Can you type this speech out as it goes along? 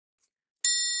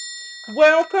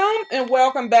Welcome and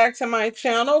welcome back to my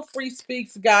channel, Free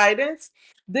Speaks Guidance.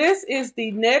 This is the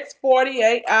next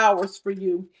 48 hours for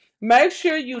you. Make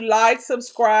sure you like,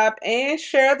 subscribe, and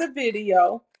share the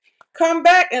video. Come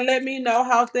back and let me know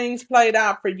how things played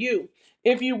out for you.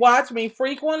 If you watch me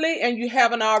frequently and you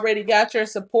haven't already got your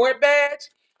support badge,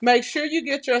 make sure you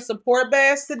get your support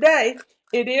badge today.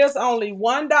 It is only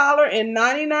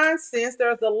 $1.99.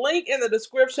 There's a link in the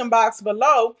description box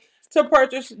below to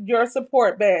purchase your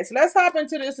support badge. Let's hop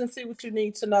into this and see what you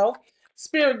need to know.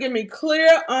 Spirit, give me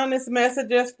clear, honest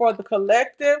messages for the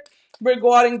collective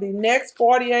regarding the next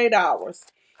 48 hours.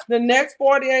 The next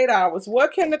 48 hours.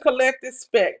 What can the collective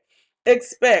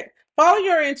expect? Follow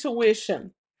your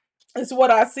intuition. It's what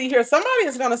I see here. Somebody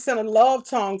is going to send a love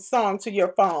song to your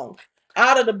phone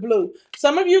out of the blue.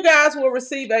 Some of you guys will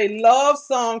receive a love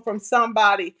song from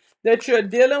somebody that you're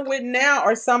dealing with now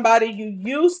or somebody you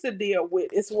used to deal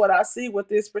with. It's what I see with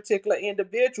this particular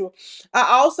individual. I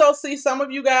also see some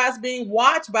of you guys being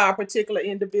watched by a particular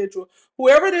individual.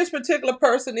 Whoever this particular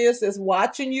person is that's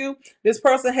watching you, this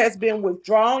person has been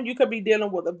withdrawn. You could be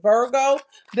dealing with a Virgo.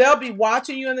 They'll be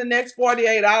watching you in the next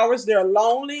 48 hours. They're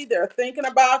lonely. They're thinking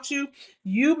about you.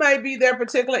 You may be their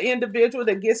particular individual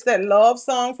that gets that love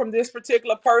song from this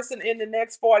particular person in the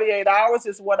next 48 hours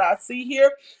is what I see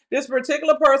here. This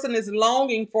particular person is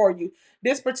longing for you.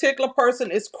 This particular person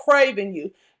is craving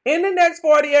you. In the next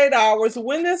 48 hours,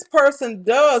 when this person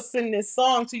does send this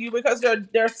song to you, because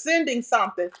they're sending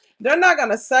something, they're not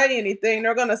going to say anything.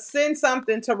 They're going to send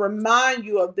something to remind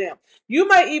you of them. You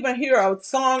may even hear a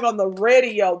song on the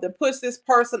radio that puts this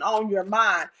person on your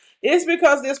mind. It's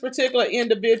because this particular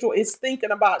individual is thinking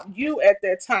about you at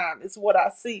that time. It's what I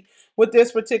see with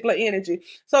this particular energy.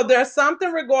 So there's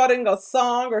something regarding a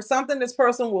song or something this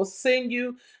person will sing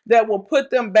you that will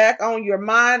put them back on your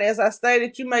mind. As I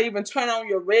stated, you may even turn on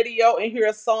your radio and hear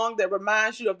a song that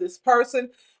reminds you of this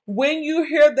person. When you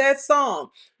hear that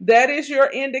song, that is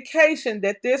your indication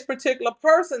that this particular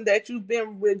person that you've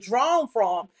been withdrawn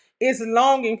from is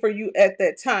longing for you at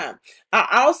that time.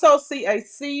 I also see a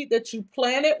seed that you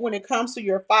planted when it comes to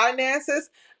your finances.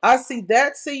 I see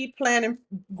that seed planting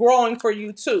growing for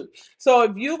you too. So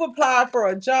if you've applied for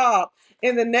a job,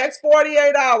 in the next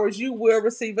 48 hours, you will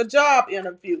receive a job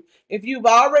interview. If you've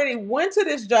already went to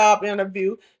this job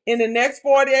interview, in the next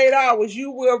 48 hours, you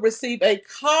will receive a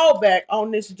call back on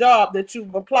this job that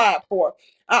you've applied for.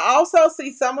 I also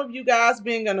see some of you guys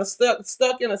being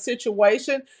stuck in a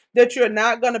situation that you're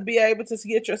not going to be able to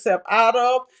get yourself out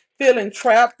of, feeling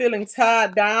trapped, feeling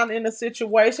tied down in a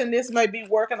situation. This may be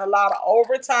working a lot of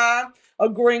overtime,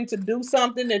 agreeing to do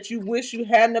something that you wish you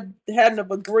hadn't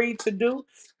have agreed to do.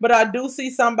 But I do see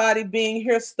somebody being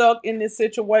here stuck in this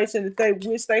situation that they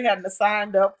wish they hadn't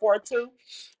signed up for too.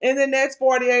 In the next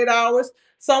 48 hours,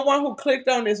 someone who clicked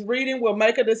on this reading will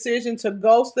make a decision to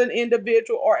ghost an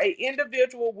individual, or a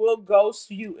individual will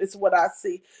ghost you, is what I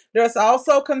see. There's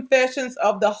also confessions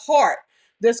of the heart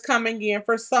that's coming in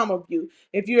for some of you.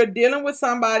 If you're dealing with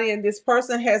somebody and this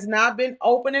person has not been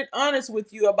open and honest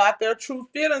with you about their true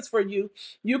feelings for you,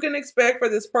 you can expect for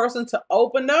this person to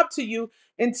open up to you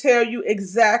and tell you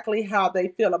exactly how they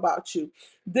feel about you.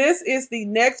 This is the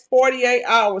next 48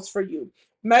 hours for you.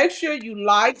 Make sure you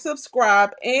like,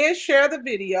 subscribe, and share the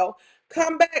video.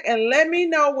 Come back and let me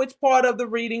know which part of the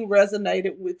reading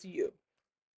resonated with you.